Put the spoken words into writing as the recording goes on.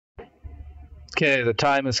Okay, the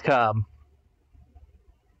time has come.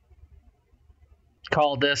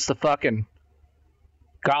 Call this the fucking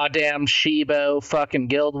goddamn Shibo fucking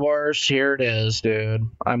Guild Wars. Here it is, dude.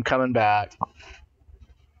 I'm coming back.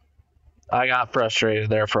 I got frustrated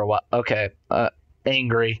there for a while. Okay.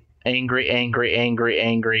 Angry.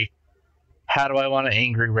 How do I want an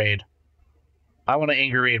angry raid? I want an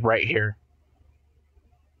angry raid right here.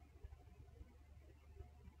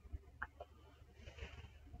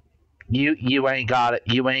 You ain't got it.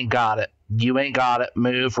 You ain't got it. You ain't got it.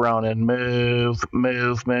 Move, Ronan. Move.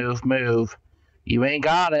 You ain't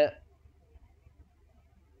got it.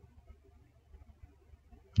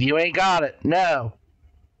 You ain't got it. No.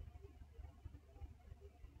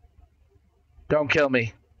 Don't kill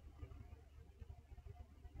me.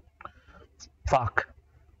 Fuck.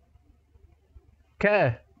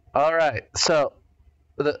 Okay. Alright. So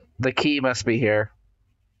the key must be here.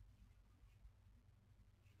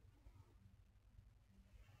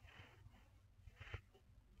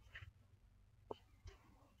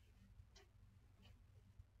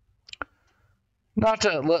 Not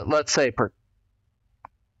to let's say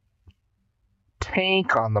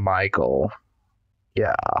tank on the Michael.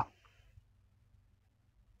 Yeah.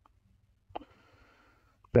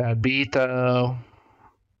 Bad beat though.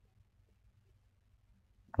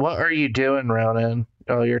 What are you doing, Ronan?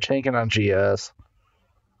 Oh, you're tanking on GS.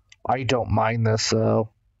 I don't mind this though.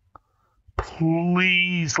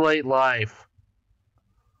 Please, late life.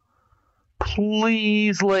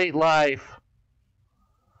 Please, late life.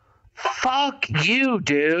 Fuck you,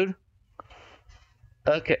 dude.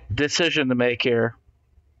 Okay, decision to make here.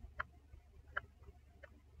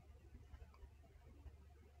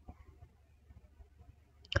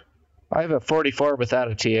 I have a 44 without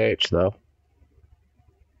a TH, though.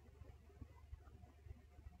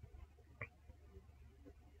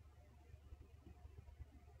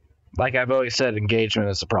 Like I've always said, engagement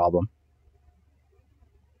is a problem.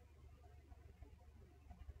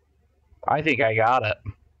 I think I got it.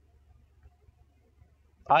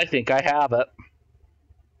 I think I have it.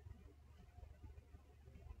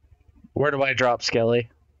 Where do I drop Skelly?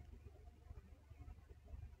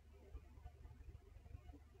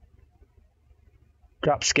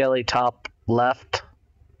 Drop Skelly top left.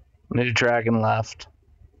 New dragon left.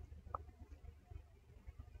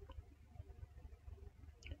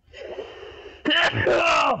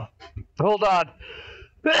 Hold on.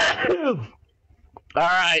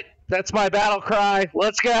 Alright, that's my battle cry.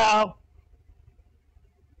 Let's go.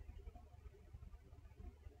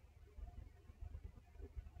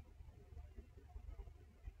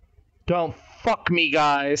 Don't fuck me,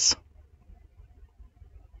 guys.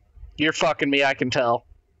 You're fucking me, I can tell.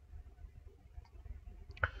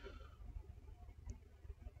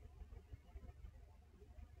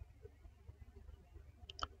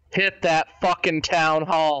 Hit that fucking town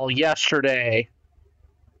hall yesterday.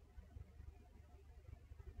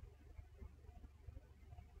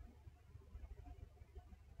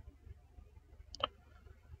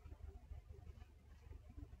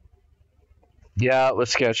 Yeah, it was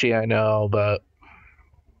sketchy, I know, but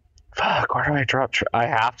fuck, where do I drop tree? I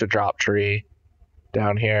have to drop tree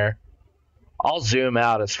down here. I'll zoom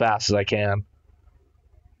out as fast as I can.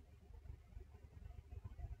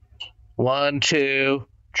 1, 2,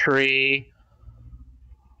 tree.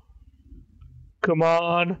 Come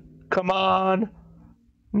on. Come on.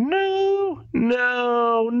 No.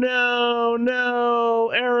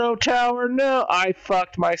 Arrow tower, no. I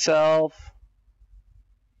fucked myself.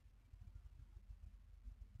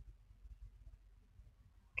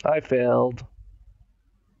 I failed.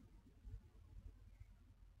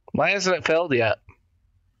 Why hasn't it failed yet?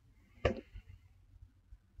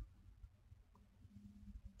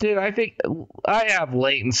 Dude, I think I have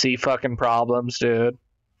latency fucking problems, dude.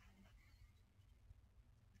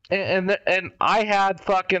 And I had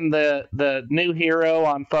fucking the new hero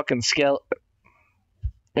on fucking scale.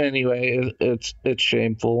 Anyway, it's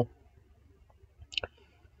shameful.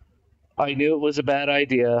 I knew it was a bad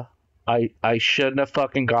idea. I shouldn't have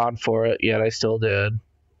fucking gone for it, yet I still did.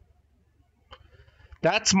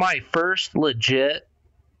 That's my first legit.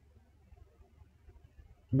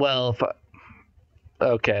 Well,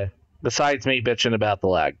 okay. Besides me bitching about the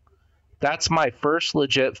lag, that's my first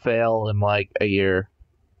legit fail in like a year.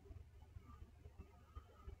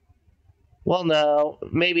 Well, no,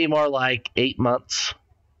 maybe more like 8 months.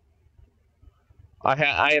 I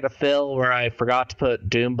had a fail where I forgot to put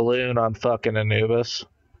Doom Balloon on fucking Anubis.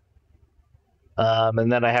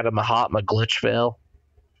 And then I had a Mahatma glitch fail.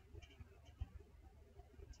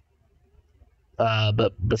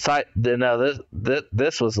 But besides, no,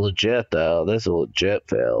 this was legit though. This is a legit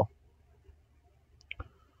fail.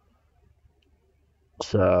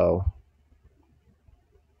 So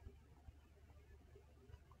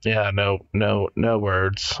yeah, no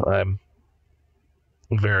words. I'm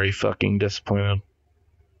very fucking disappointed.